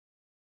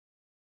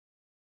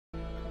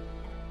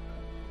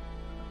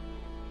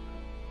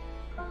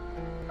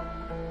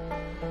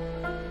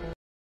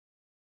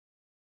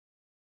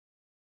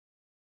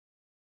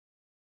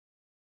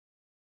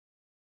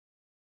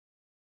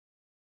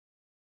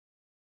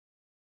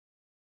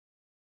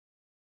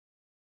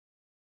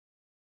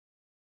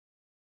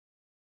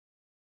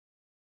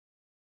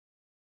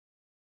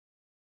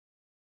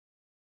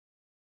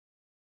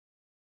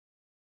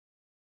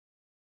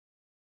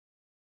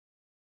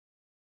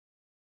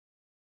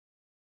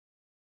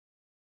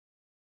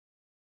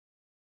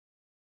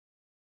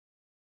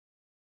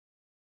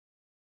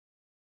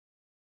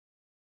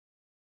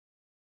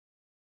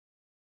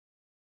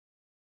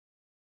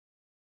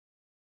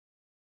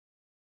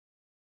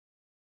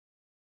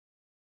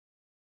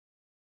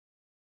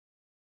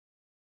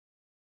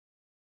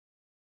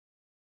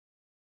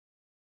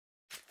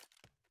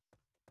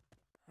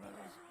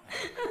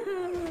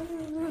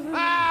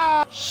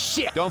Ah!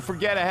 Shit! Don't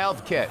forget a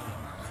health kit.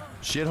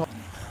 Shithole.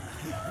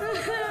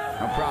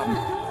 No problem.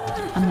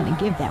 I'm gonna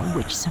give that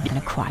witch something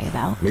to cry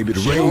about. Maybe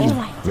the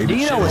rain. Do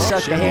you know what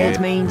suck the heads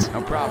means?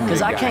 No problem.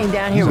 Because I came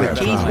down here with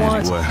Keith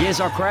once. Yes,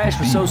 our crash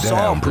was so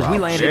soft because we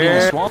landed in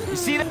the swamp. You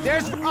see that?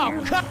 There's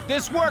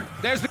this work.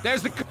 There's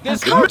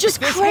this. Coach's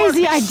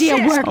crazy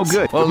idea worked. Oh,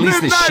 good. Well, at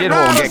least the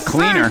shithole will get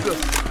cleaner.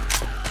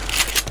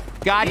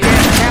 Goddamn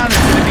town is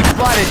gonna be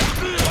flooded.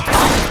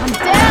 I'm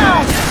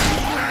down.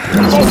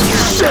 Oh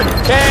shit!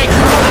 Hey!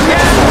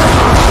 Yeah.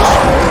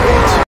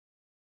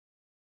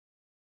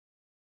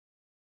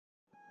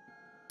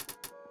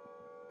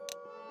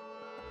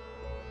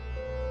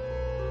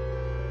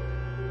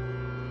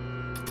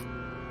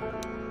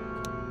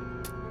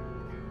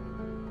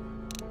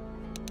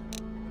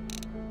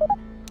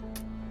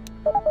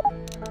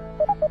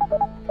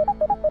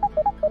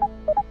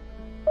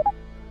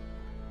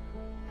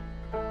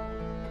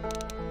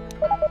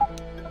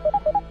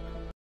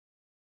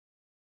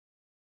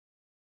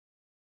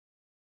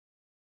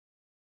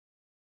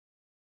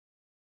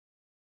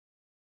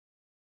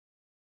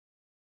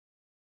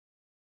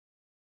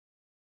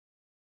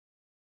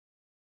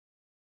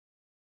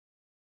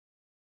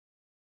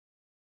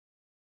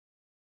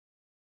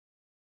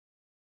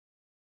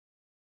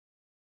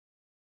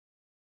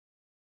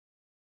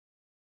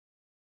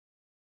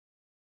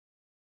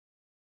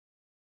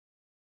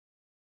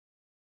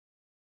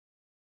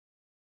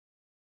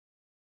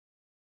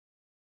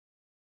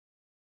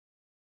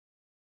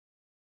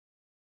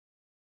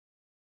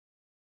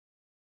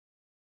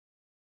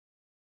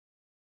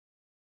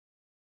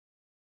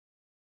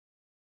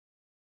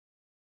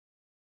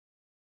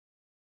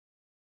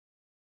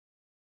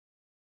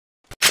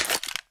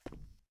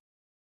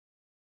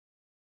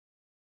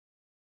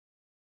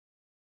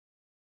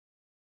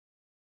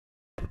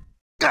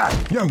 God,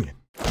 youngin.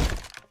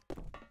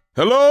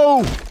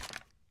 Hello?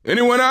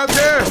 Anyone out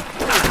there?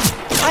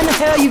 Why the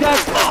hell you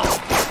guys?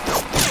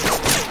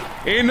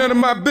 Ain't none of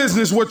my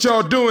business what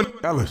y'all doing.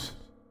 Alice.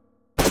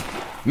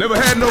 Never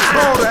had no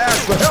call to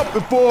ask for help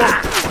before,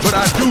 but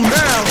I do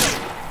now.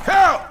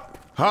 Help!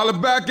 Holler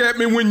back at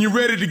me when you're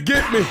ready to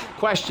get me.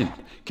 Question: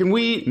 can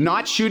we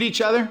not shoot each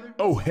other?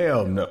 Oh,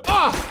 hell no.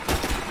 Ah!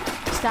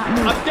 Stop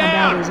me. I'm down.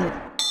 How bad is it?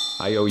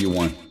 I owe you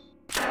one.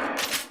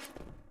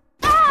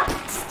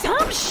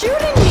 Stop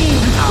shooting me!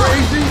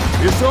 Crazy?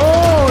 It's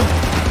on!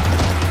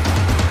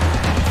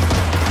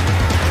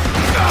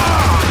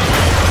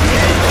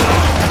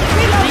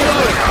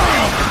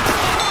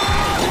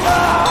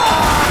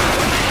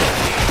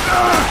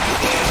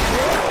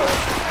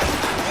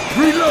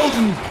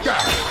 Reloading!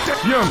 God,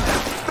 young,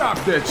 stop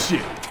that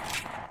shit!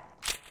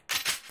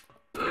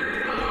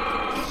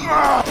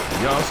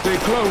 Y'all stay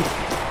close.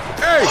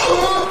 Hey!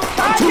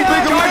 I'm too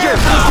big of a get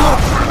this one!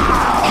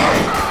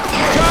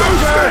 Don't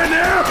stand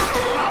there!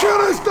 Kill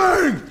this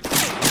thing!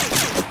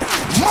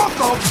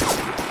 Mother!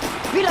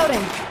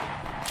 Reloading.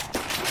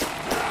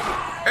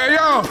 Hey,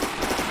 y'all!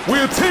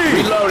 We're a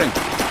team! Reloading.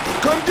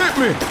 Come get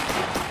me!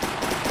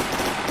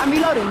 I'm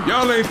reloading.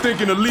 Y'all ain't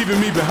thinking of leaving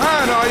me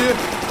behind, are you?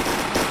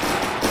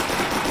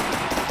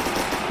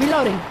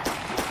 Reloading.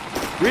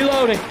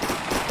 Reloading.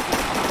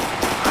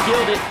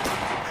 Killed it.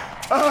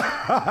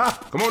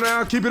 Come on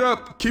now, keep it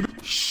up. Keep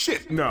it.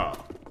 Shit, nah.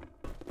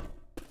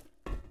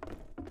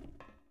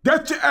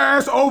 Get your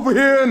ass over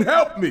here and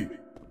help me.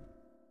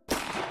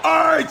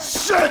 All right,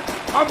 shit,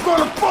 I'm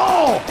gonna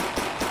fall.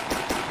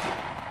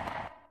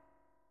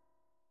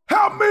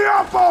 Help me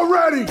up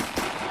already.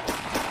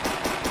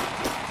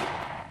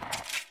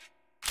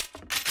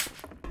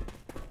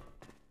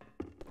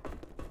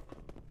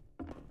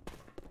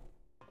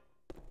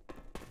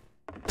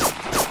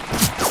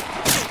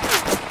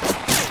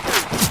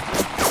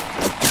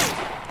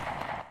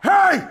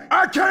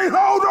 I can't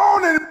hold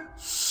on and...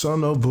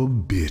 Son of a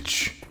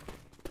bitch.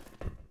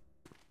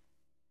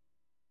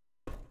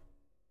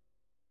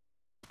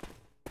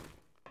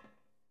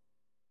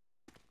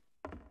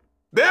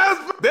 There's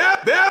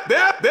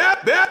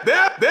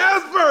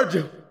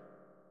Virgil.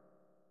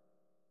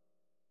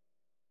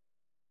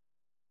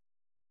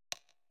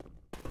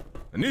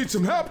 I need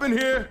some help in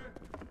here.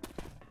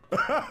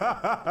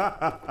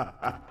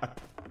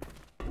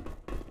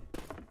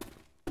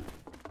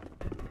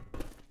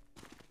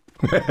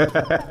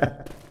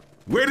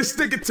 Way to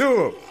stick it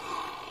to him.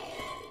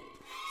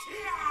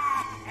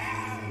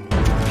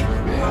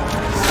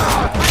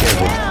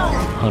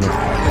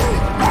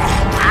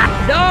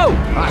 No!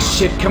 Ah,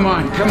 shit, come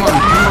on, come on,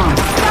 come on.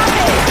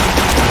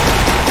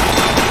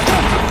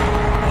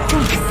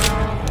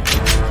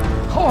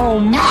 Oh,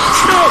 my.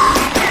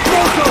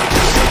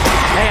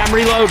 Hey, I'm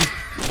reloading.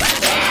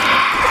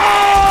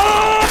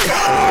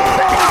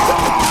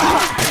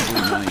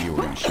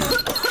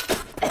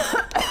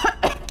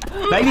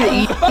 Maybe to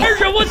eat.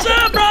 Virgil, what's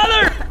up,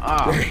 brother?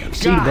 Oh,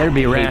 Cedar better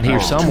be around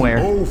here somewhere.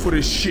 Oh, for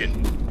this shit.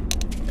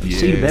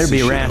 Cedar better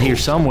be around here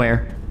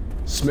somewhere.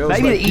 Smells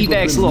Maybe like the people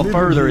evac's a been little living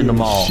further in the here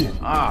mall. and shit.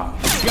 Oh, God,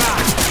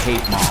 I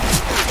hate malls.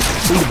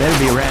 Cedar better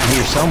be around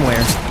here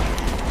somewhere.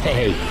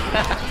 Hey.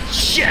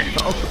 Shit!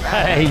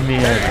 Hey,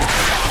 man.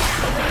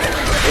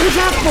 Who's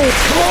that for?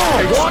 Come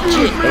on, watch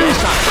it. Hey,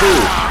 that's not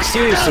cool.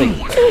 Seriously.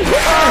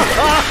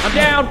 I'm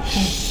down.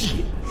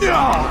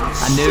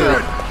 I knew it.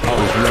 I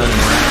was running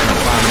around and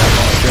climbing up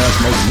on stuff,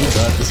 making me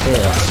tough as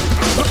hell.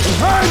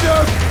 Behind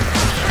us!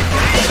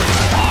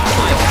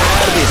 I'm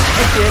out of this.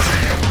 Take this.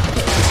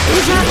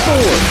 Who's that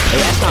for?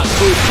 Hey, that's not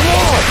cool.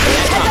 Come on. Hey,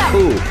 that's not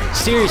cool.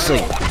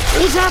 Seriously.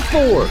 Who's that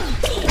for?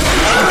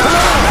 Come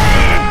on.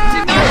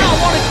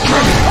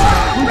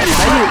 Maybe the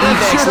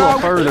evac's a little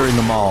further in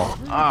the mall.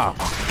 Oh,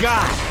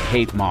 God.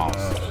 Hate malls.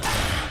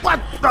 What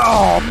the?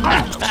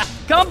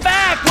 Come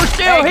back! We're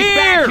still Hey,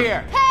 here!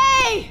 get back here.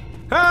 Hey!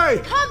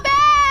 Hey! Come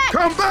back!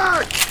 Come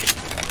back!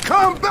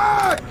 Come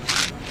back!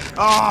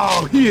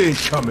 Oh, he ain't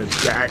coming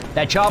back.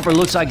 That chopper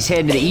looks like he's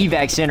heading to the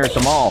evac center at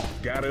the mall.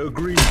 Gotta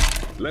agree.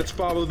 Let's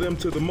follow them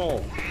to the mall.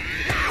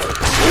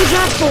 Who's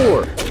that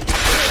for?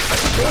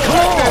 Come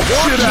on,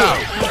 watch it.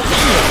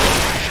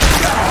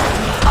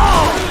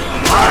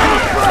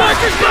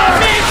 Marcus got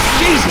me!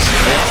 Jesus,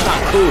 that's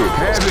not cool.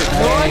 Have it.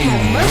 Lord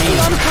have mercy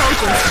on the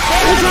conscience.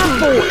 Who's that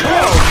for? Come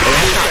on.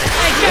 I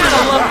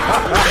gotta love.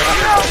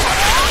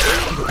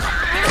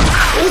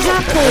 Who's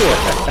that for?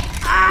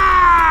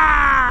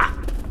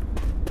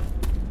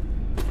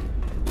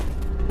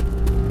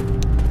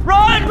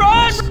 Run,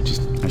 run!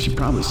 I should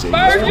probably say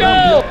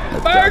Virgil!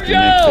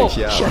 Virgil!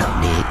 Shut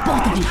up, Nick.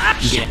 Both of you.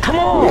 Yeah, come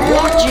on,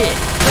 watch it.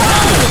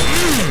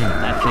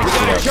 That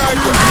fixed it up.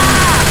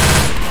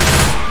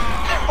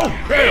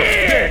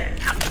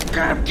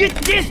 Get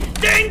this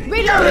thing!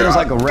 Reloading. Feels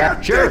like a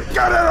rapture.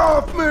 Got it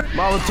off me!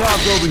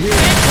 Molotov over here.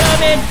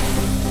 Incoming!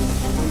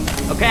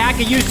 Okay, I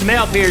can use some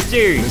help here,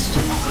 serious.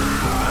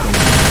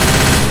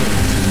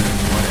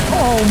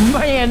 Oh,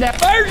 man, that...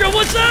 Virgil,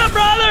 what's up,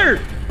 brother?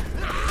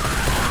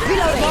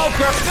 Reloading.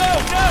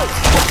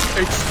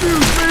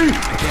 Excuse me!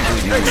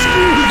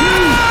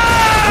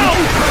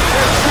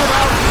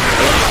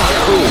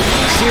 Cool.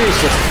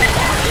 Seriously.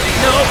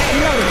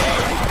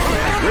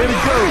 Way to go.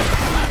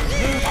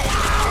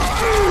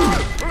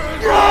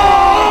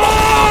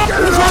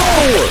 Who's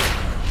that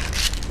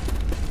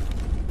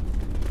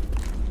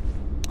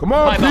Come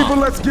on, Pipe people, on.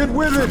 let's get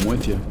with it! I'm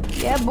with you.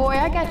 Yeah, boy,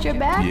 I got your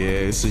back. Yeah,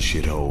 it's a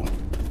shithole.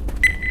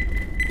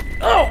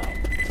 Oh!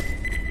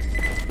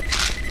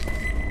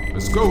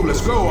 Let's go, let's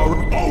go.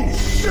 Oh,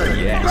 shit!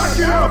 Yes. Back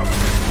it up!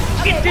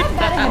 Get this!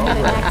 That ain't been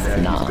an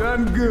accident. He's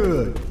done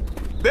good.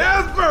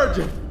 There's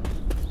Virgin!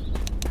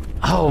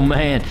 Oh,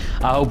 man.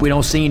 I hope we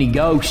don't see any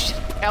ghosts.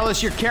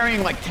 Ellis, you're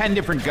carrying like 10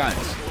 different guns.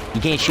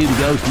 You can't shoot a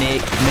ghost,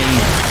 Nick. I mean,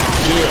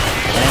 shit.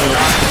 That ain't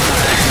rocket.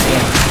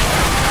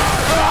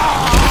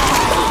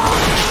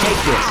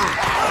 Take this.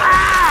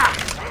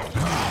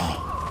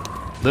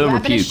 Little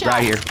Grabbing a repute, shot.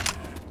 right here.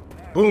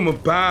 Boomer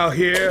bow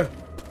here.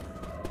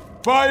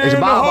 Fire There's a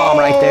in the bio bomb hole.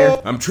 right there.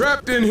 I'm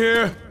trapped in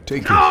here.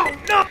 Take it. No!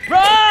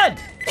 Run!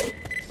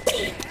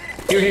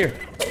 Here.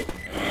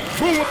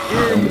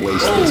 Don't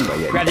waste this by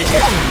Grab this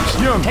here.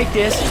 Young. Take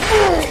this.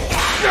 Hey,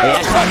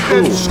 that's not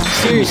cool.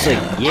 Seriously,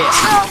 yes.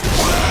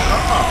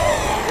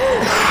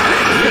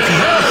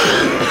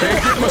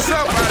 Can't get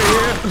myself out of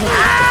here.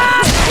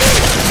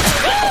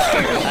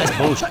 That's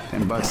bullshit.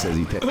 $10 says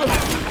he paid.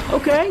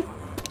 Okay.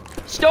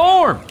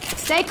 Storm!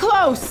 Stay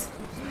close.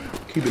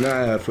 Keep an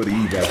eye out for the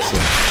evac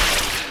center.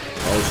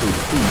 Also the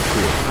food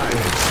court. I am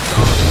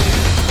starving.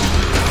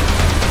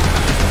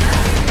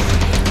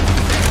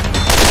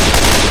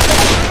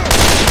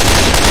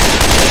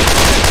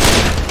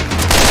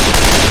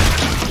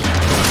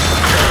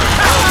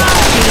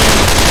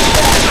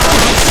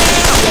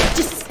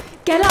 Just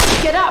get up,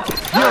 get up.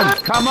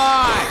 Come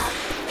on!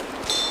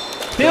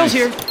 Bill's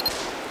here.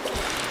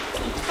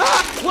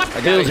 What?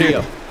 Bill's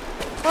here.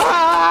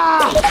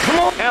 Come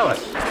on, Ellis.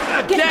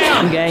 Get down,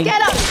 down, gang.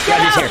 Get up, Grab get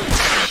this up. here.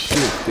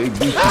 Shit, they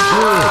beat you good.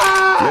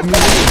 Let me in.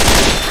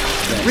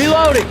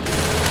 Reloading.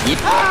 Yep.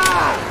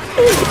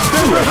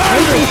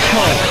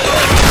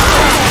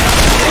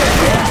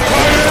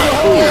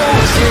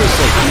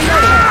 Seriously.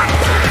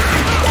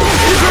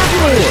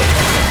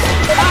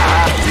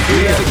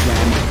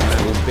 I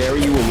will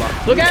bury you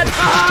alive. Look at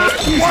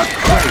What?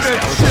 Cut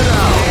that shit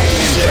out.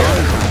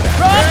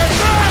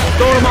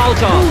 Throw a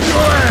Molotov.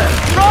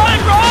 Run!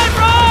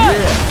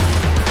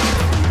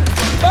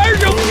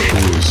 Virgil!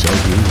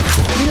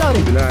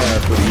 Reloading. Keep an eye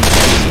out for the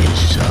evac.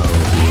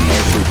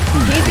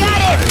 He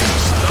got it.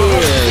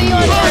 See you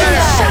on the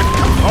other side.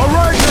 All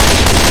right now.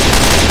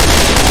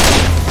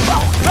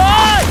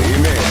 Run!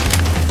 Amen.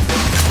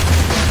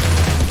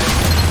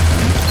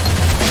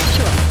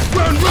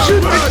 Run,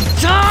 run!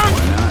 Tongue!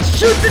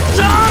 Shoot the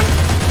tongue!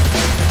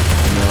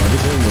 No,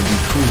 this ain't gonna be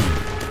cool.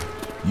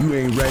 You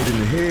ain't right in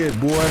the head,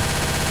 boy.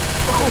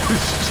 Oh,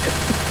 shit.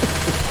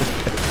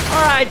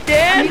 All right,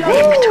 then.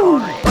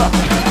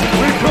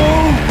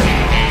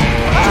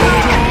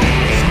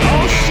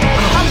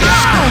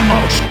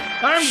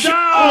 I'm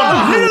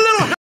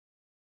down!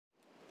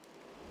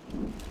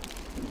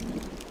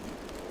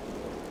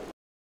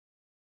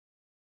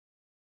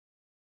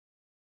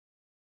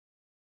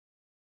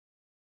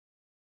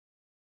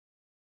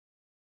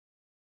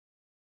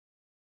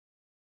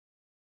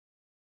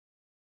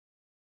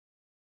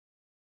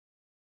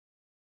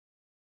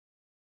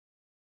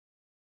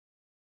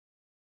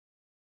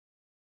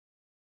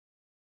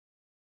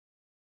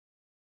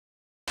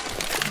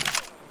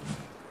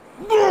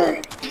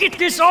 get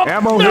this off.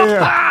 Ammo No. here.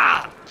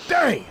 Ah!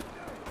 Dang.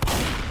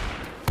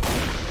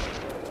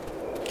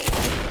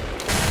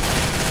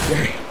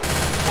 Dang.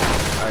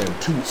 I am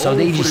too So old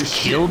they for just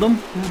this killed him?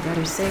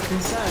 Better safe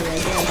than sorry, I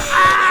guess.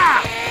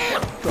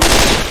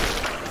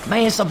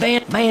 Man,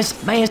 Savannah, man,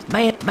 Savannah, is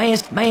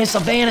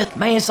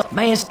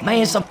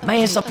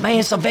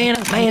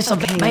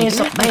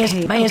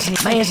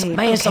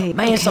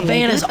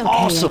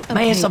awesome.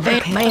 Man,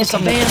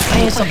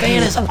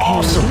 Savannah is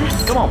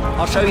awesome. Come on,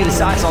 I'll show you the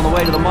sights on the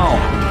way to the mall.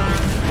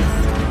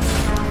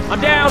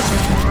 I'm down.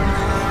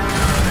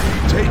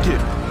 Take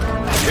it.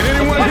 Can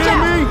anyone hear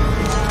me?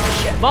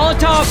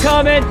 Molotov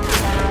coming.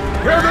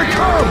 Here they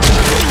come.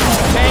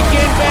 Tank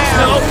inbound.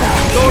 Nope.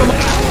 Go to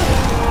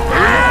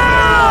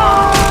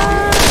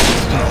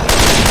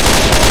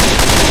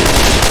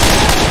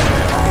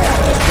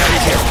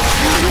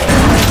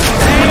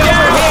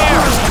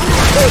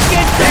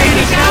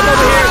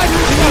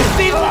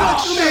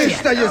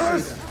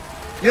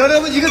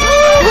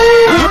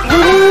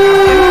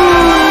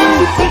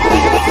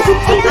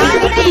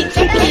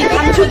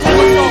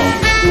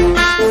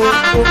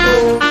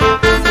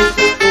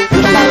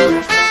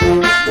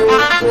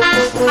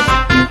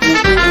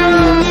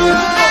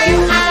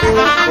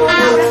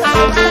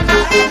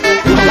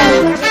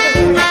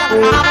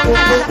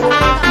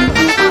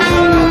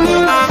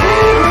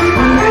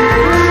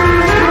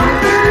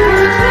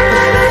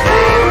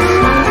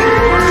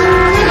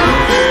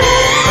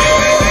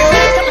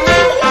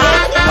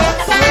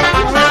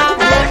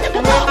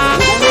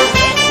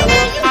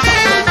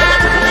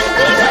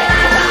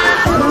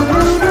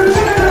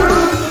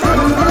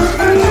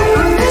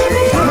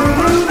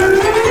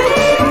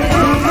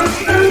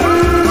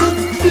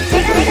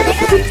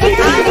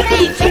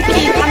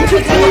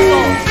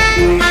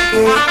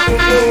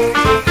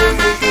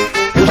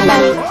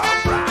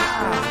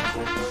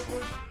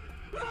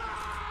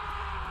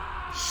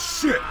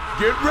Shit,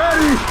 get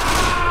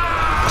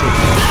ready.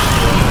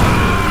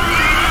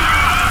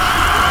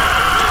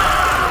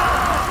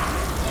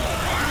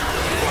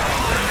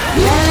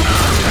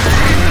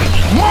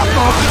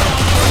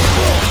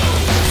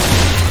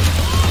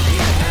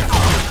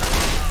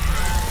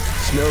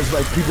 Smells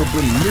like people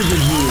been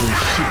living here and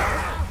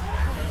shit.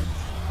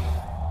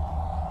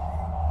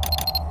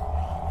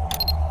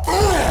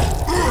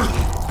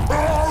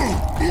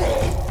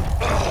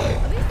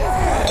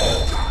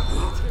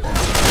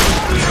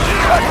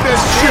 Cut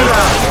this shit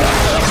out!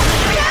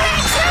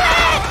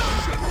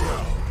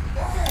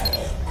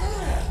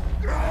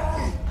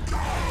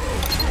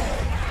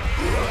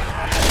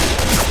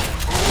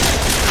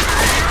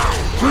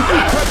 Would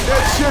you cut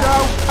that shit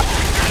out?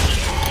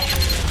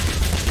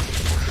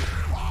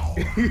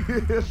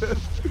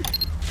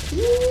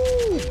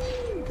 Woo!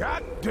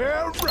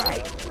 Goddamn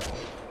right!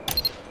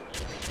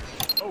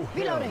 Oh,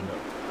 Reloading.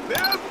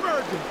 there's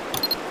Virgin!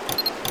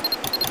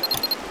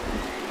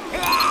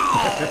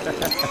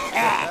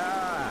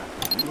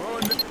 You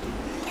on it?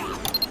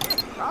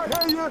 I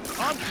hear you!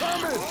 I'm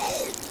coming!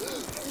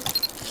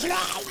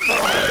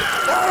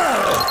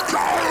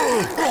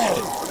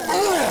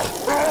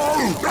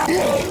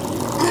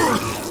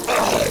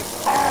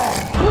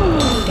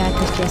 Got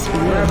this just for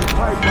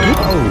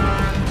you.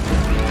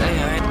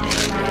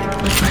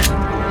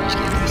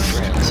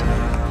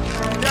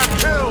 Got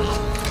killed!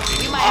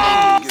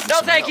 No,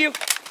 thank you.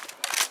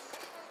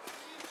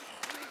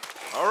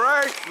 All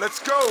right, let's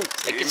go.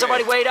 Hey, can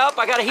somebody wait up?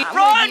 I gotta heat.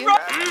 Run,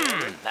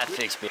 run! That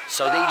fixed me.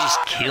 So they just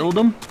killed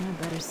him?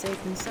 Better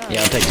safe than sorry.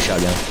 Yeah, I'll take the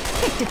shotgun.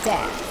 Kicked its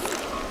ass.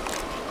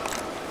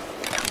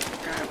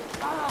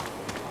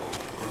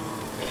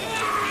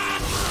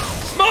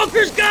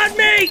 Smoker's got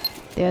me.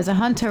 There's a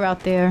hunter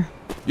out there.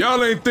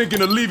 Y'all ain't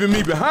thinking of leaving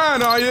me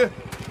behind, are you?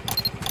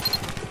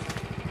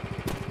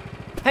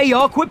 Hey,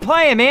 y'all, quit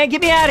playing, man.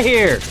 Get me out of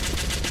here.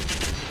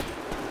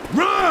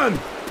 Run!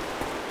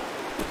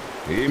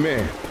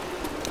 Amen.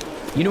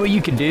 You know what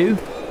you could do?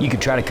 You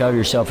could try to cover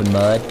yourself in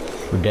mud.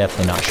 We're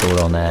definitely not short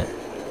on that.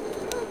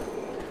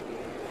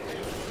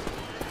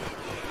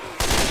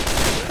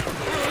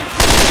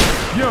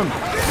 Young,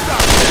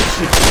 stop that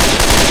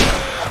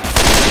shit.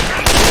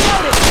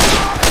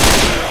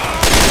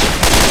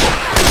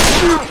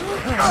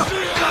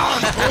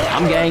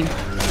 I'm game.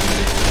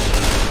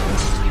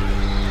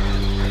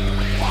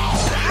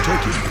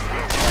 Take it.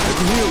 I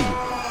can heal you.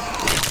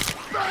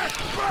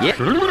 Yeah.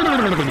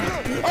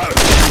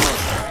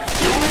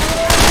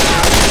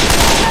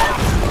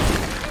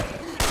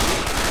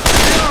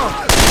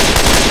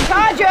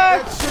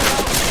 Roger!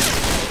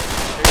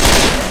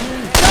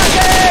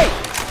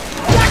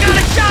 I got a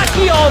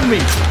jockey on me.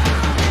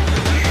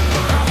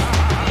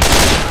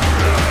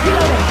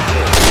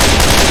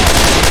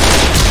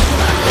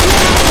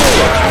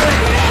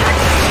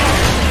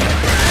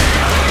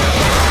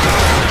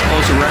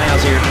 Closer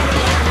rounds here.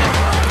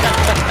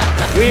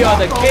 We are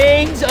the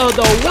kings of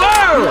the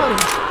world.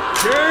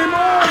 Game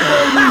on,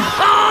 baby!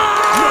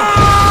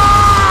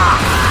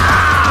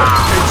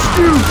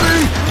 Excuse me!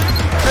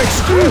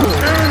 Excuse me!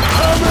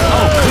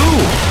 Oh,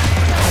 cool.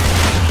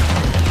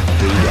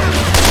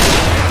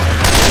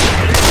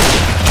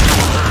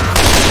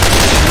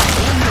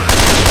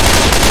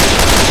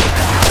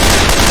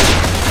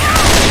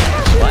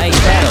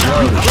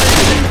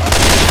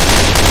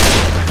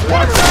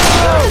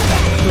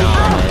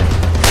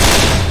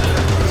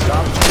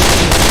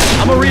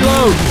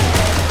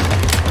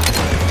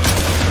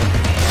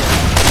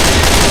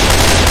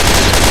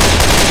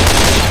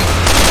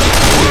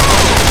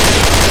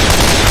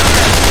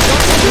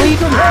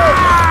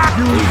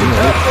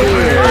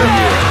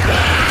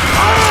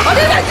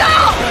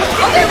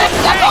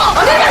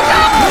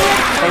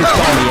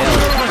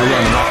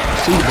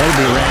 should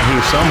be around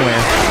here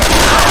somewhere.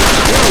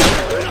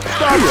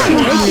 Stop shooting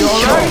me,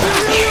 all right?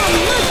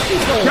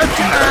 Get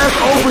your ass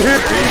over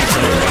here.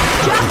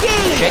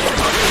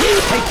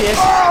 Take this.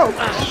 Oh!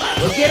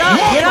 Get up,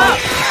 get up!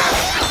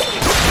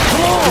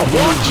 Come on,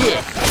 watch it.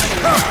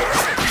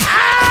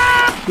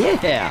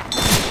 Yeah.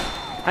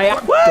 Hey,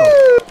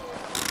 woo!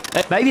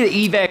 Maybe the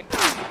evac.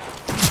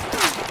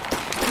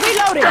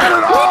 Reloading!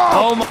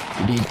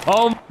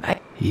 Oh my.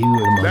 You were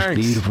the most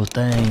Thanks. beautiful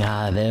thing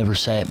I've ever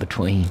sat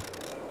between.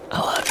 I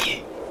love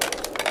you.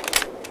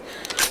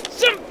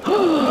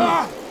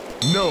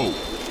 No.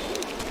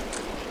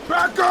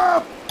 Back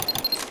up!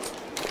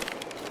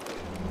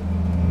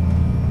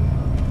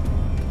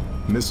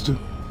 Mister,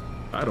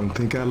 I don't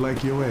think I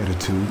like your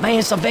attitude.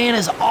 Man,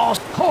 Savannah's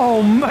awesome.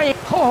 Oh man,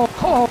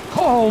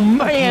 oh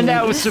man,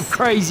 that was so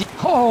crazy.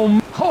 Oh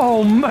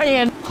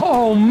man,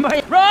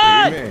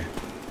 run! Amen.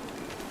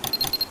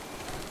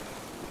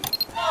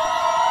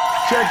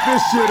 Check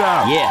this shit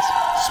out. Yes.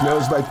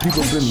 Smells like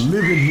people been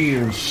living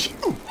here and shit.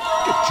 Get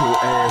your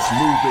ass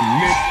moving,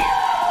 Nick.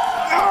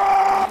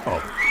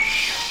 Oh,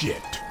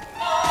 shit.